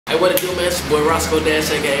Hey, what it do, man? It's your boy Roscoe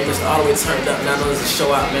Dash, aka Mr. All the Way Turned Up. Now I know there's a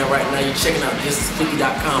show out, man, right now. You checking out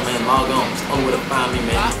Thisis50.com, man. Log on. It's the only way to find me,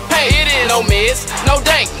 man. Hey, it ain't no miss, no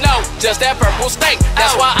dank, no, just that purple stank.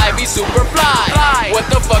 That's why I be super fly. What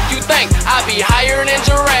the fuck you think? I be higher than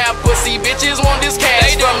giraffe. Pussy bitches want this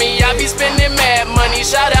cash from me. I be spending mad money.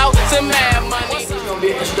 Shout out to Mad Money. It's gonna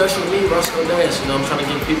be an introduction to me, Roscoe Dash. You know, I'm trying to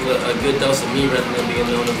give people a good dose of me rather than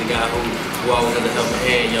being known as the guy who always has a helping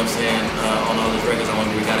hand. You know what I'm saying? On all those records, I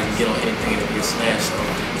want to be the guy that can get on anything and get snatched.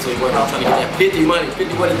 So we work out trying to get that 50 money,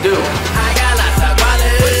 50 what it do. I got lots of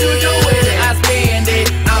dollars. What you do with it? I spend it.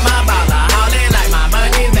 I'm about to haul it like my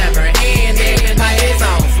money's never ending. My head's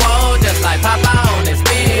on swole just like Papa on his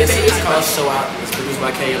spin. It's called Show Out. It's produced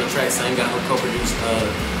by K on the track. Same guy who co-produced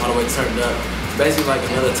All the Way Turned Up. It's basically like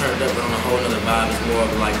another Turned Up, but on a whole other vibe. It's more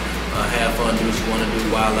of like have fun, do what you want to do,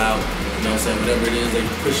 wild out. You know what I'm saying? Whatever it is, they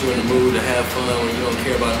push you in the mood to have fun when you don't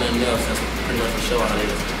care about nothing else. That's pretty much the show out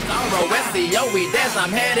is. we dance,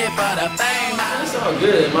 I'm headed for the fame. It's all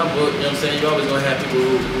good in my book, you know what I'm saying? You're always gonna have people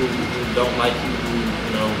who don't like you, who,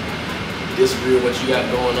 you know, disagree with what you got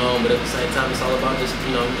going on, but at the same time it's all about just,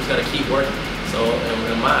 you know, you just gotta keep working. So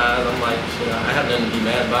in my eyes, I'm like, shit, I have nothing to be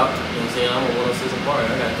mad about. You know what I'm saying? I'm a 106 apart.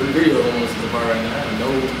 I got 3 videos on 106 apart right now. I have no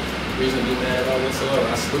reason to be mad about whatsoever.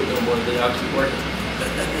 I salute them boys, they all keep working.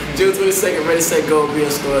 June 22nd, Ready, Set, Go, be in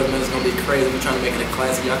stores, man. It's gonna be crazy. We're trying to make it a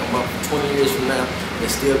classic. Y'all can buy for 20 years from now and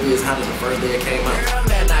still be as hot as the first day it came out. Girl,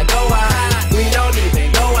 then I go out. We don't even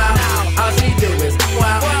go out. All she do is go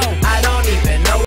out.